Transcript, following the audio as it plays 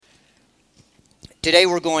Today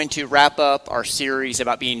we're going to wrap up our series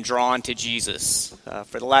about being drawn to Jesus.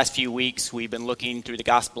 For the last few weeks, we've been looking through the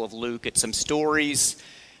Gospel of Luke at some stories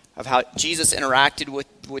of how Jesus interacted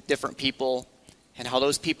with different people and how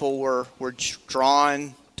those people were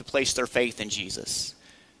drawn to place their faith in Jesus.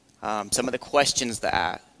 Some of the questions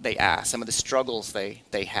that they asked, some of the struggles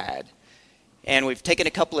they had. And we've taken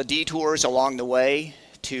a couple of detours along the way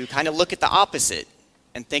to kind of look at the opposite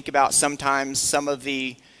and think about sometimes some of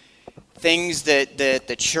the things that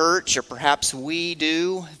the church or perhaps we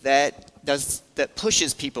do that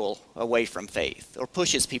pushes people away from faith or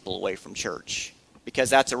pushes people away from church,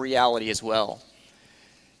 because that's a reality as well.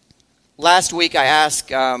 Last week I asked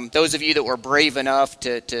those of you that were brave enough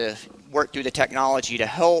to work through the technology to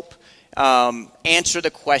help answer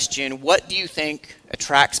the question, what do you think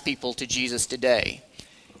attracts people to Jesus today?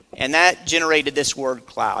 And that generated this word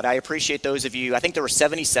cloud. I appreciate those of you. I think there were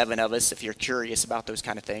 77 of us, if you're curious about those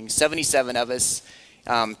kind of things. 77 of us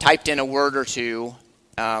typed in a word or two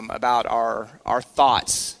about our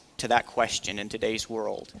thoughts to that question in today's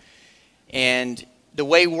world. And the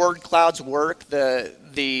way word clouds work,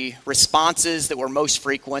 the responses that were most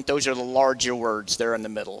frequent, those are the larger words there in the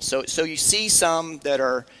middle. So you see some that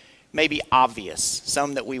are maybe obvious,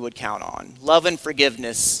 some that we would count on. Love and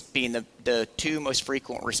forgiveness being the two most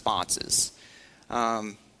frequent responses.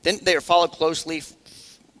 Then they are followed closely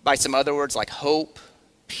by some other words like hope,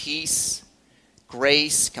 peace,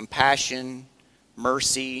 grace, compassion,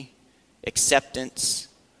 mercy, acceptance.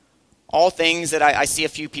 All things that I see a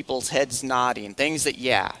few people's heads nodding. Things that,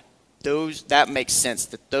 that makes sense,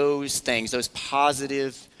 that those things, those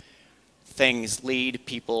positive things lead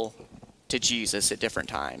people to Jesus at different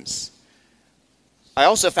times. I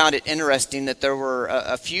also found it interesting that there were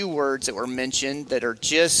a few words that were mentioned that are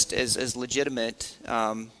just as legitimate,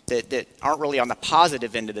 that aren't really on the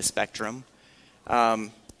positive end of the spectrum. A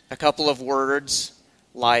couple of words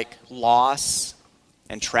like loss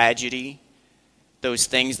and tragedy, those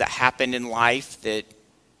things that happen in life that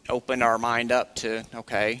open our mind up to,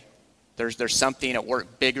 okay, there's something at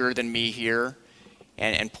work bigger than me here,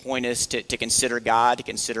 and point us to consider God, to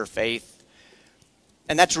consider faith.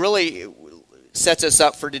 And that's really sets us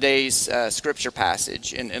up for today's scripture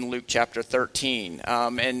passage in Luke chapter 13.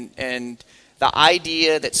 And the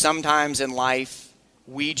idea that sometimes in life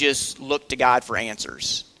we just look to God for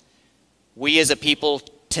answers. We as a people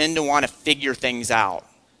tend to want to figure things out.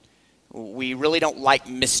 We really don't like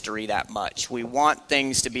mystery that much. We want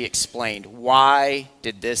things to be explained. Why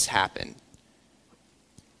did this happen?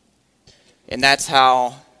 And that's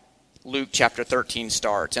how Luke chapter 13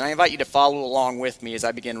 starts. And I invite you to follow along with me as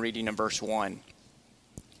I begin reading in verse 1.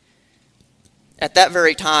 At that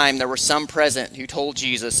very time, there were some present who told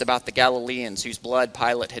Jesus about the Galileans whose blood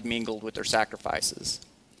Pilate had mingled with their sacrifices.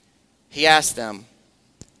 He asked them,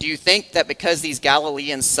 "Do you think that because these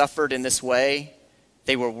Galileans suffered in this way,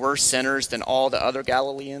 they were worse sinners than all the other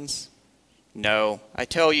Galileans? No, I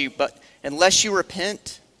tell you, but unless you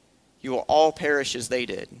repent, you will all perish as they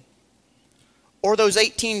did. Or those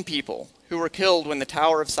 18 people who were killed when the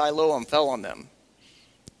Tower of Siloam fell on them.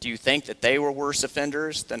 Do you think that they were worse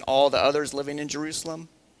offenders than all the others living in Jerusalem?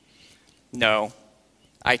 No,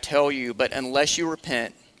 I tell you, but unless you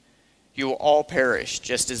repent, you will all perish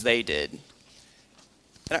just as they did."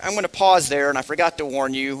 And I'm going to pause there, and I forgot to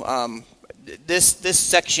warn you, this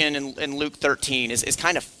section in Luke 13 is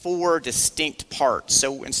kind of 4 distinct parts.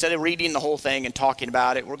 So instead of reading the whole thing and talking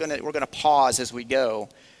about it, we're going to pause as we go.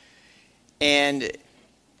 And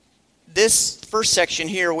this first section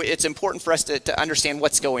here, it's important for us to understand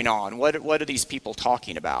what's going on. What are these people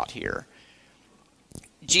talking about here?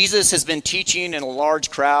 Jesus has been teaching in a large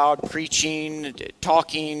crowd, preaching,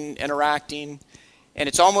 talking, interacting, and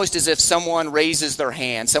it's almost as if someone raises their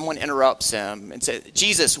hand, someone interrupts him and says,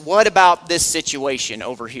 "Jesus, what about this situation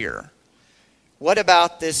over here? What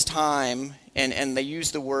about this time?" And they use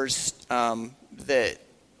the words, the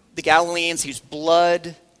Galileans whose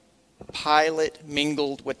blood Pilate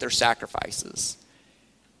mingled with their sacrifices.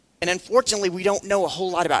 And unfortunately, we don't know a whole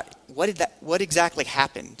lot about what exactly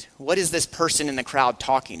happened. What is this person in the crowd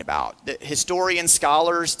talking about? The historians,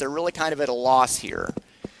 scholars, they're really kind of at a loss here.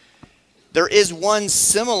 There is one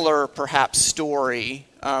similar, perhaps, story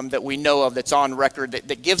that we know of that's on record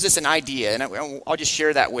that gives us an idea, and I'll just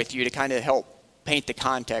share that with you to kind of help paint the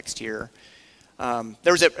context here.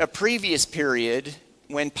 There was a previous period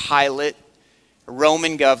when Pilate, a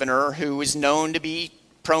Roman governor who was known to be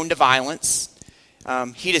prone to violence,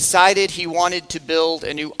 he decided he wanted to build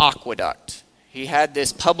a new aqueduct. He had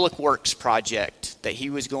this public works project that he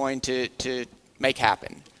was going to make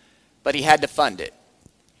happen, but he had to fund it.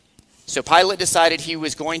 So Pilate decided he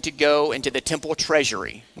was going to go into the temple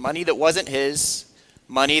treasury, money that wasn't his,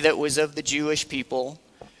 money that was of the Jewish people,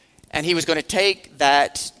 and he was going to take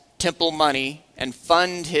that temple money and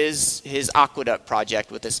fund his aqueduct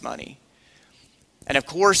project with this money. And of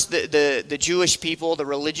course, the Jewish people, the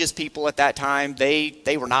religious people at that time,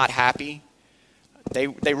 they were not happy. They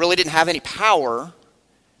really didn't have any power,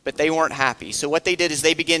 but they weren't happy. So what they did is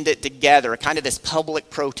they began to gather kind of this public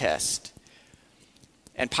protest.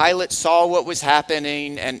 And Pilate saw what was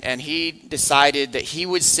happening, and he decided that he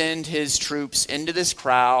would send his troops into this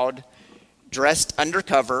crowd, dressed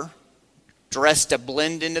undercover, dressed to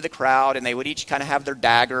blend into the crowd, and they would each kind of have their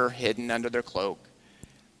dagger hidden under their cloak.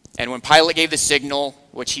 And when Pilate gave the signal,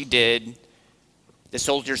 which he did, the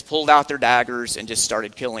soldiers pulled out their daggers and just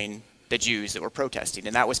started killing the Jews that were protesting.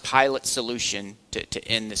 And that was Pilate's solution to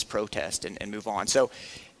end this protest and move on. So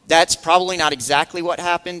that's probably not exactly what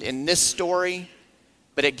happened in this story,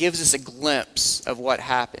 but it gives us a glimpse of what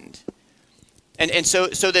happened. And so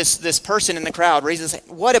this person in the crowd raises,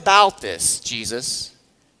 what about this, Jesus?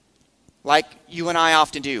 Like you and I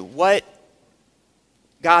often do.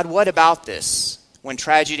 God, what about this? When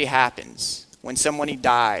tragedy happens, when somebody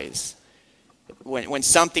dies, when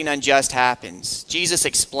something unjust happens. Jesus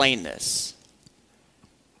explained this.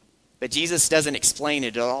 But Jesus doesn't explain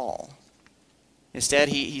it at all. Instead,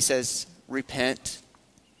 he says, repent,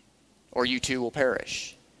 or you too will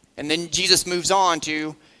perish. And then Jesus moves on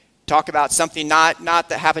to talk about something not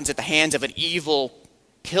that happens at the hands of an evil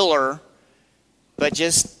killer, but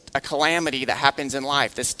just a calamity that happens in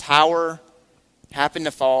life. This tower happened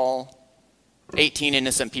to fall. 18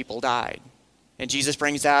 innocent people died. And Jesus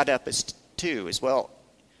brings that up as well.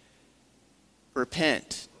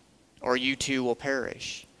 Repent, or you too will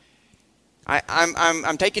perish.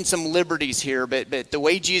 I'm taking some liberties here, but the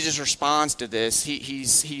way Jesus responds to this,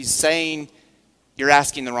 he's saying, you're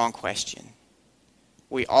asking the wrong question.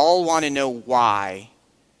 We all want to know why.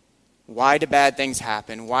 Why do bad things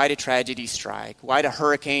happen? Why do tragedies strike? Why do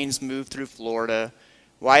hurricanes move through Florida?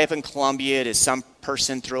 Why up in Colombia does some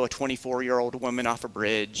person throw a 24-year-old woman off a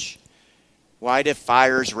bridge? Why do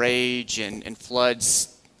fires rage and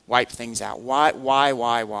floods wipe things out?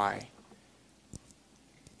 Why?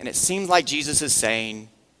 And it seems like Jesus is saying,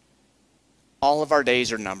 all of our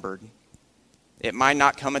days are numbered. It might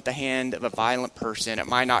not come at the hand of a violent person. It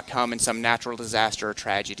might not come in some natural disaster or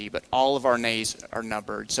tragedy, but all of our days are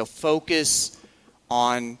numbered. So focus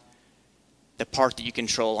on the part that you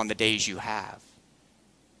control on the days you have.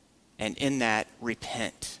 And in that,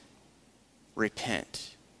 repent.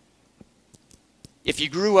 Repent. If you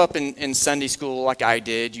grew up in Sunday school like I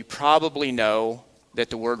did, you probably know that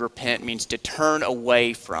the word repent means to turn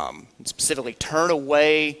away from. And specifically, turn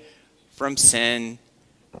away from sin,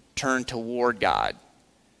 turn toward God.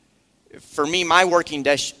 For me, my working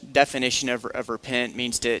definition of repent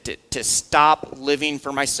means to stop living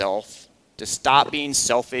for myself, to stop being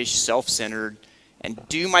selfish, self-centered, and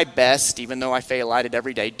do my best, even though I fail at it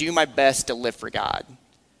every day, do my best to live for God.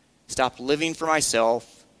 Stop living for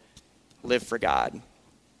myself, live for God.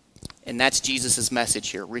 And that's Jesus' message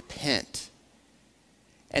here, repent.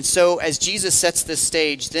 And so as Jesus sets this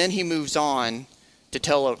stage, then he moves on to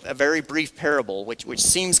tell a very brief parable, which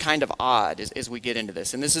seems kind of odd as we get into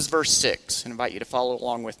this. And this is verse 6. I invite you to follow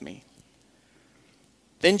along with me.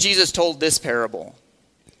 Then Jesus told this parable.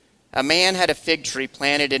 A man had a fig tree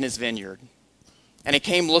planted in his vineyard, and he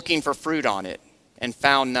came looking for fruit on it and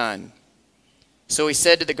found none. So he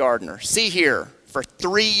said to the gardener, see here, for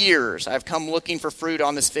 3 years I've come looking for fruit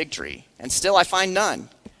on this fig tree, and still I find none.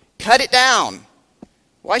 Cut it down.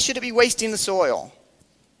 Why should it be wasting the soil?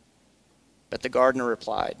 But the gardener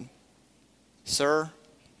replied, Sir,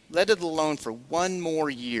 let it alone for 1 more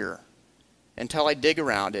year until I dig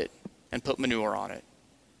around it and put manure on it.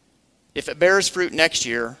 If it bears fruit next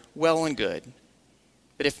year, well and good.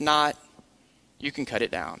 But if not, you can cut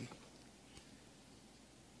it down.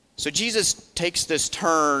 So Jesus takes this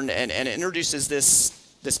turn and introduces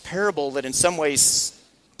this parable that in some ways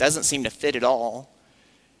doesn't seem to fit at all.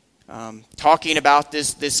 Talking about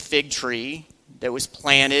this fig tree that was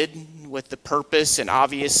planted with the purpose and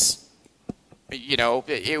obvious,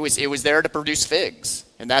 it was there to produce figs.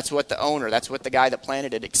 And that's what the guy that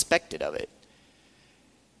planted it expected of it.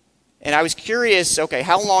 And I was curious, okay,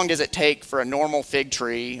 how long does it take for a normal fig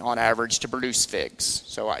tree on average to produce figs?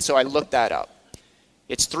 So I looked that up.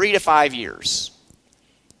 It's 3 to 5 years.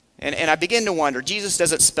 And I begin to wonder, Jesus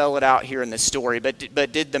doesn't spell it out here in this story, but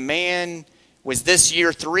did the man, was this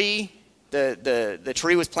year 3? The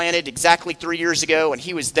tree was planted exactly 3 years ago, and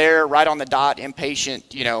he was there right on the dot,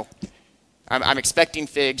 impatient, I'm expecting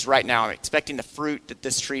figs right now. I'm expecting the fruit that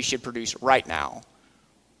this tree should produce right now.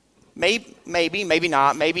 Maybe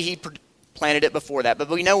not. Maybe he planted it before that, but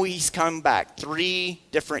we know he's come back 3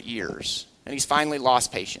 different years, and he's finally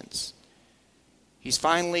lost patience. He's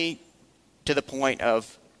finally to the point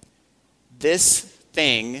of this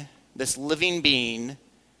thing, this living being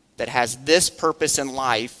that has this purpose in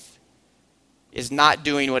life is not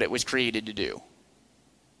doing what it was created to do.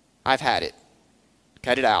 I've had it.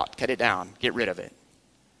 Cut it out, cut it down, get rid of it.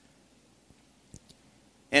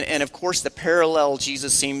 And of course, the parallel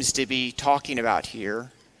Jesus seems to be talking about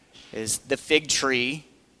here is the fig tree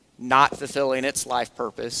not fulfilling its life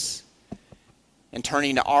purpose and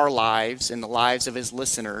turning to our lives and the lives of his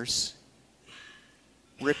listeners.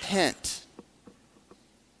 Repent.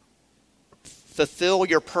 Fulfill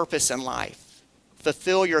your purpose in life.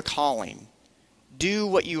 Fulfill your calling. Do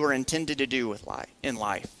what you were intended to do in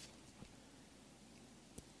life.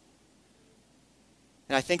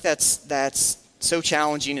 And I think that's so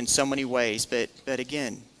challenging in so many ways, but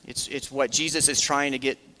again, it's what Jesus is trying to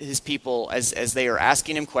get his people as they are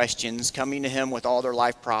asking him questions, coming to him with all their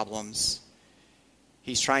life problems.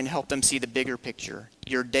 He's trying to help them see the bigger picture.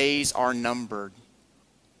 Your days are numbered.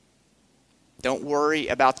 Don't worry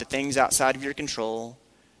about the things outside of your control.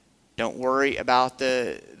 Don't worry about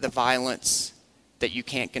the violence that you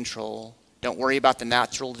can't control. Don't worry about the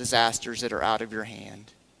natural disasters that are out of your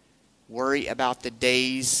hand. Worry about the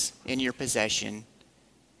days in your possession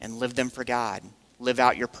and live them for God. Live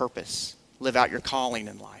out your purpose. Live out your calling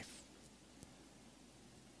in life.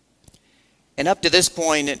 And up to this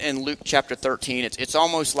point in Luke chapter 13, it's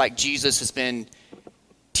almost like Jesus has been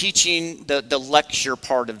teaching the lecture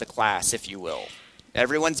part of the class, if you will.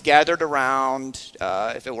 Everyone's gathered around.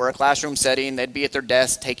 If it were a classroom setting, they'd be at their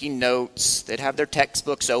desk taking notes. They'd have their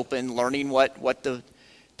textbooks open, learning what the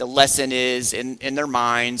lesson is in their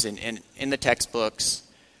minds and in the textbooks.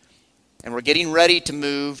 And we're getting ready to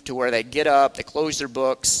move to where they get up, they close their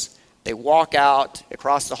books, they walk out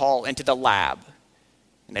across the hall into the lab.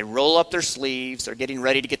 And they roll up their sleeves, they're getting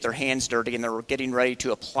ready to get their hands dirty, and they're getting ready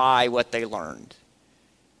to apply what they learned.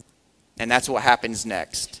 And that's what happens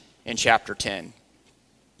next in chapter 10.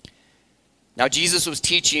 Now Jesus was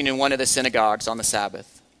teaching in one of the synagogues on the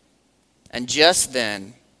Sabbath. And just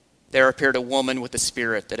then there appeared a woman with a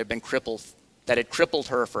spirit that had crippled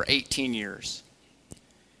her for 18 years.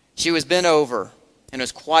 She was bent over and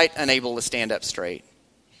was quite unable to stand up straight.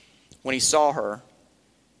 When he saw her,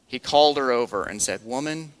 he called her over and said,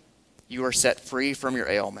 "Woman, you are set free from your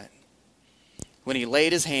ailment." When he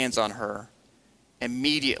laid his hands on her,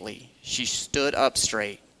 immediately she stood up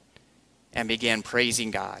straight and began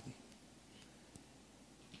praising God.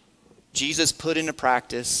 Jesus put into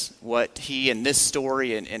practice what he, in this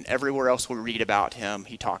story and everywhere else we read about him,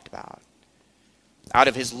 he talked about. Out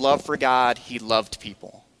of his love for God, he loved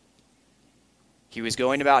people. He was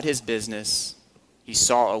going about his business. He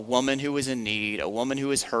saw a woman who was in need, a woman who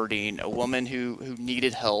was hurting, a woman who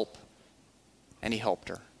needed help, and he helped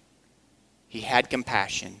her. He had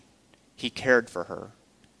compassion. He cared for her.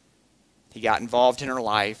 He got involved in her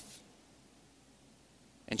life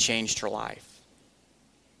and changed her life.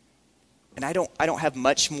 And I don't have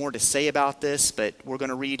much more to say about this, but we're going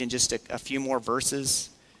to read in just a few more verses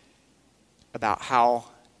about how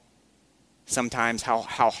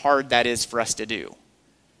hard that is for us to do.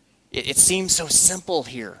 It seems so simple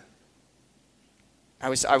here. I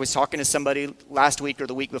was talking to somebody last week or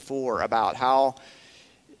the week before about how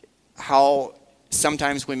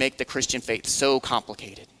sometimes we make the Christian faith so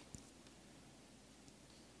complicated.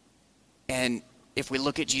 And if we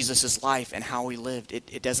look at Jesus' life and how he lived,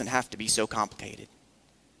 it doesn't have to be so complicated.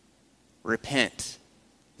 Repent.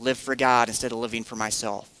 Live for God instead of living for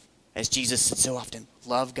myself. As Jesus said so often,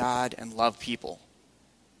 love God and love people.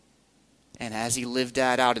 And as he lived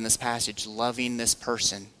that out in this passage, loving this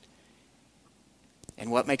person.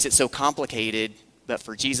 And what makes it so complicated, but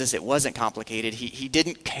for Jesus it wasn't complicated, he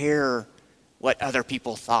didn't care what other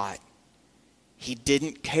people thought. He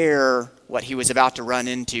didn't care what he was about to run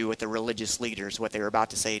into with the religious leaders, what they were about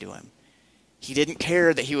to say to him. He didn't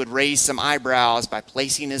care that he would raise some eyebrows by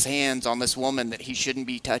placing his hands on this woman that he shouldn't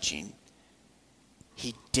be touching.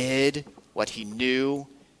 He did what he knew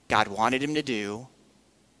God wanted him to do,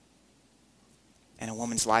 and a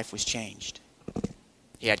woman's life was changed.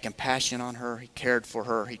 He had compassion on her, he cared for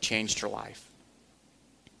her, he changed her life.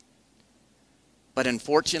 But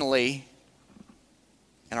unfortunately,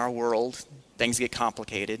 in our world, things get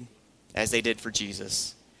complicated, as they did for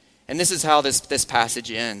Jesus. And this is how this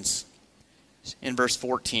passage ends. In verse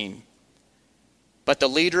 14. But the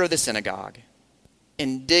leader of the synagogue,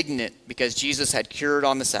 indignant because Jesus had cured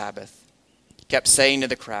on the Sabbath, kept saying to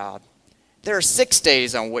the crowd, "There are 6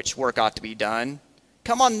 days on which work ought to be done.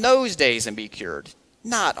 Come on those days and be cured,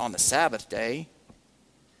 not on the Sabbath day."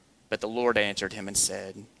 But the Lord answered him and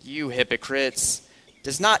said, "You hypocrites,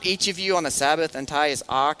 does not each of you on the Sabbath untie his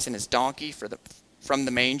ox and his donkey from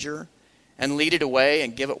the manger, and lead it away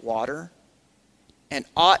and give it water? And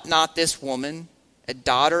ought not this woman, a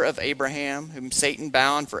daughter of Abraham, whom Satan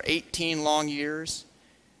bound for 18 long years,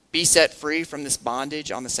 be set free from this bondage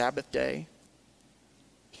on the Sabbath day?"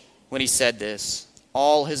 When he said this,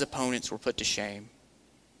 all his opponents were put to shame,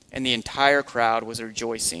 and the entire crowd was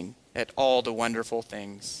rejoicing at all the wonderful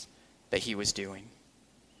things that he was doing.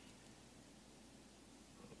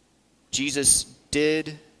 Jesus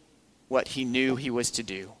did what he knew he was to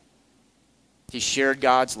do. He shared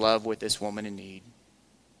God's love with this woman in need.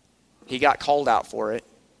 He got called out for it.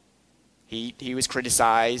 He was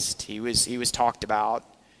criticized. He was talked about.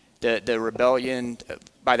 The rebellion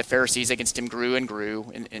by the Pharisees against him grew and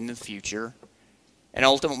grew in the future. And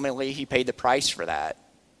ultimately, he paid the price for that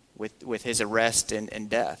with his arrest and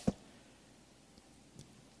death.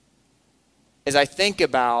 As I think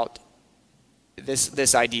about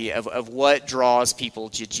this idea of what draws people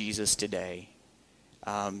to Jesus today,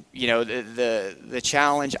 the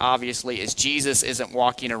challenge obviously is Jesus isn't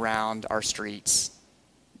walking around our streets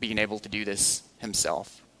being able to do this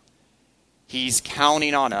himself. He's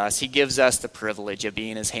counting on us. He gives us the privilege of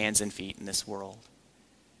being his hands and feet in this world.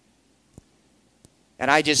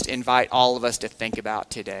 And I just invite all of us to think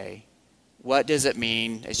about today, what does it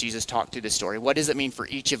mean, as Jesus talked through the story, what does it mean for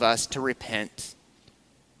each of us to repent,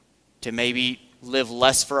 to maybe live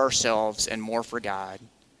less for ourselves and more for God,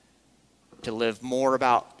 to live more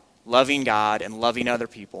about loving God and loving other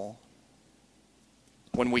people?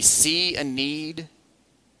 When we see a need,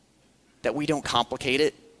 that we don't complicate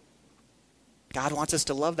it. God wants us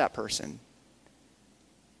to love that person.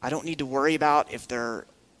 I don't need to worry about if their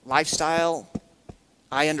lifestyle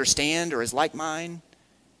I understand or is like mine.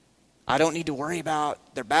 I don't need to worry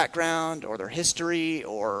about their background or their history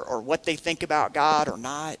or what they think about God or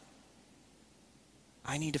not.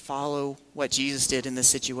 I need to follow what Jesus did in this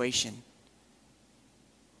situation.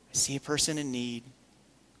 I see a person in need.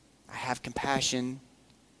 I have compassion.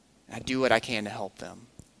 And I do what I can to help them.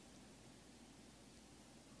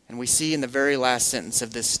 And we see in the very last sentence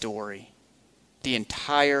of this story, the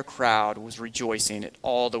entire crowd was rejoicing at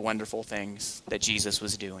all the wonderful things that Jesus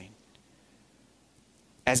was doing.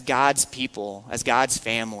 As God's people, as God's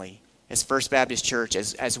family, as First Baptist Church,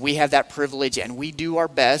 as we have that privilege and we do our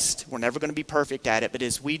best, we're never going to be perfect at it, but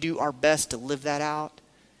as we do our best to live that out,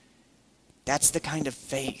 that's the kind of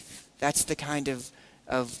faith, that's the kind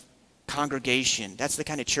of congregation, that's the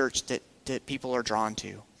kind of church that people are drawn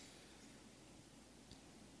to.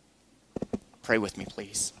 Pray with me,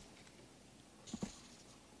 please.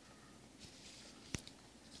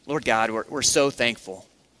 Lord God, we're so thankful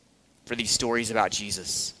for these stories about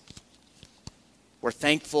Jesus. We're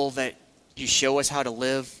thankful that you show us how to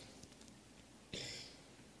live,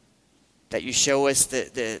 that you show us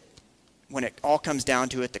that when it all comes down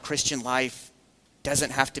to it, the Christian life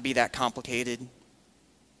doesn't have to be that complicated.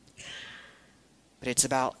 But it's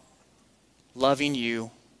about loving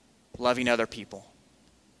you, loving other people.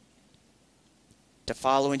 To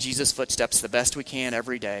follow in Jesus' footsteps the best we can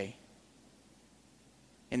every day.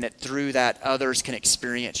 And that through that, others can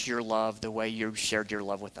experience your love the way you shared your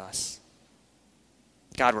love with us.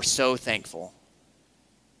 God, we're so thankful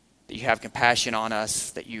that you have compassion on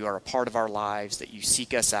us, that you are a part of our lives, that you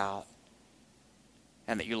seek us out,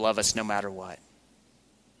 and that you love us no matter what.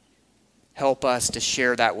 Help us to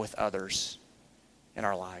share that with others in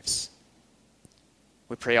our lives.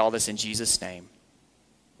 We pray all this in Jesus' name.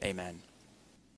 Amen.